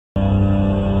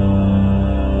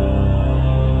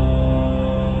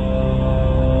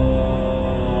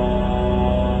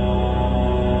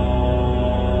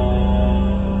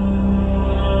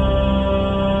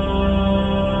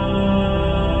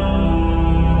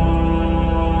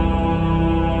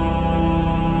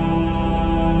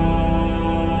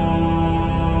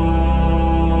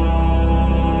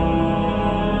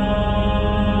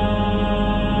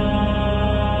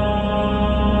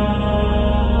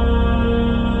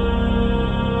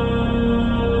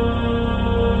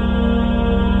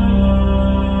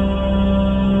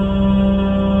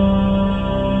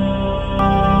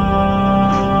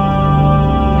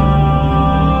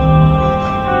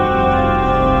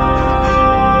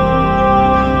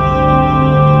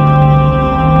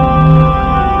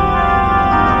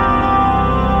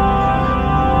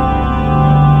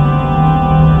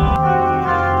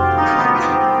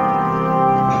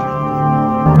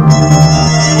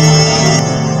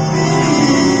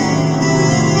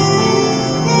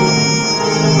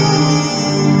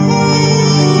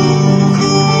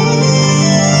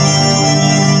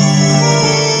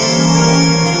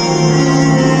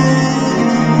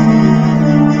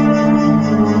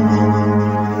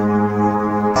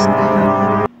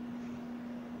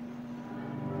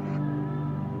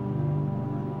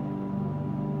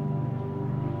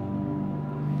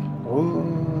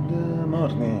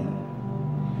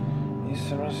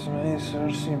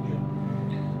are simply.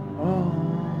 Oh,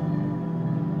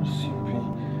 simply.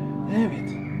 David.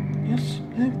 Yes,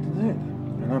 David.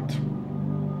 Not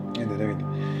David,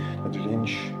 but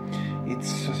Lynch. It's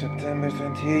September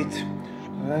 28th,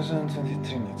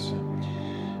 2023. It's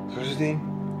Thursday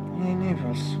in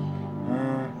Naples.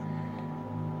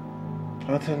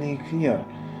 Utterly clear.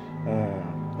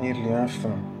 Early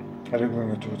afternoon.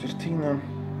 Going to 13.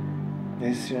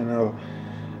 This now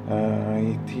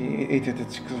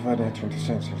 86 20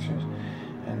 Celsius.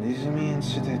 And this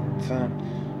means that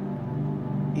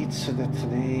it's that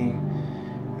they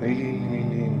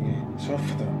really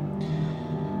soft.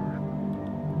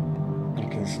 You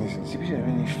can see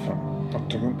even if 8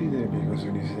 computer because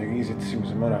it is it seems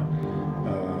more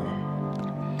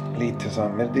late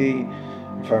summer day.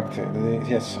 In fact,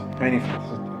 yes, many at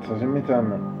the same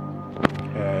time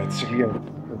it's clear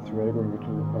that we are going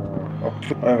to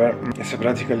October. However, it's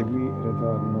practically we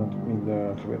return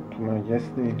to my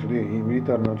yesterday, today, we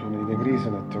return to the degrees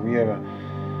that we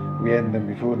had them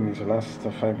before in the last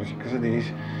 5 or 6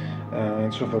 days.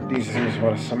 And so for this seems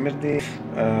more a summer day.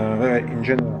 In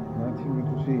general, nothing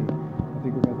to say. I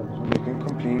think we can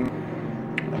complain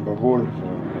above all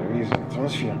for the reason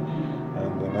atmosphere.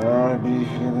 And now I believe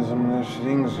there are some other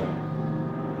things.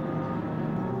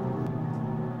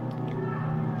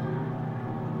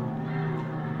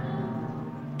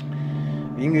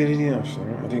 Being ready enough,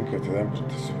 I think that the temperature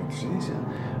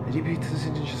I repeat the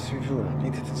sentences before,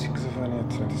 86 at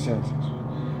 20 Celsius.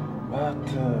 But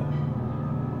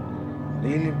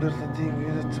really important thing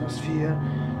with the atmosphere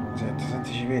is that it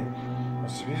anticipates.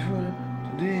 As before,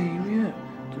 today we are.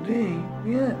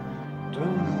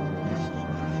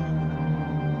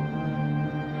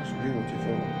 It's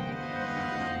beautiful.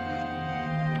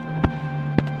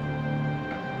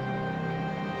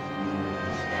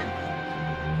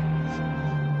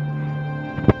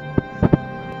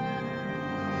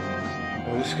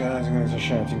 This guy is going to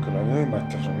shout Nikolaj,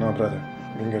 but from now, brother,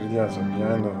 being ready as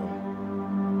behind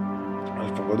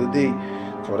alpha of the day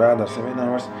for other 7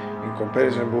 hours in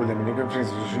comparison with the American friends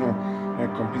who know a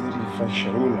completely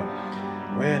fascia rule.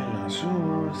 Well, so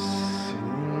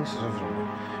from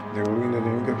the window of the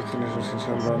new capitalism since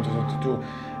 1982,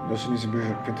 those in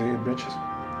the Peter branches.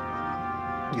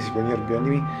 This is near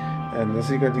enemy and the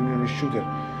second shooter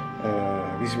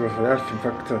visible for half, in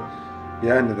fact.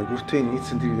 Behind the curtain,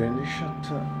 it's individually shot.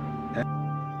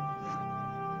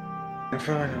 And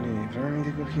finally, from the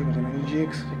goalkeeper, the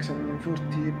GX 640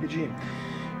 APG.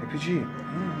 APG.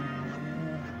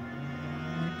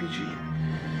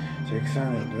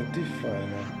 625.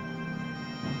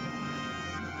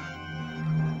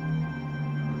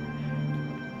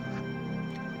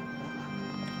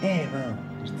 Man,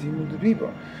 there's team of the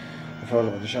people. I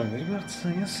follow the channel reports,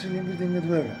 yes, everything that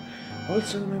weather.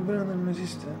 Also, my brother and my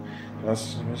sister,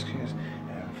 last rescues,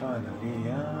 and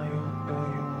finally, I hope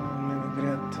you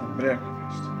regret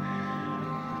breakfast.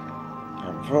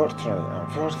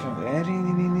 Unfortunately, I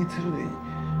really need it today,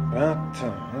 but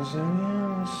as I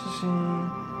used to see,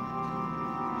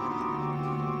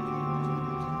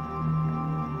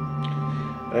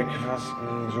 breakfast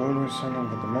is always one of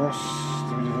the most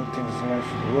beautiful things in life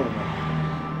in the world.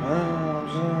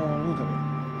 Absolutely.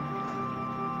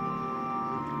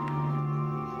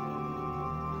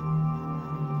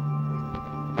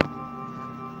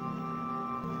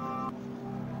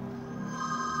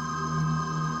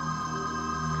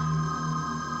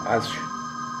 As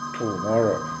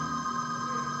tomorrow.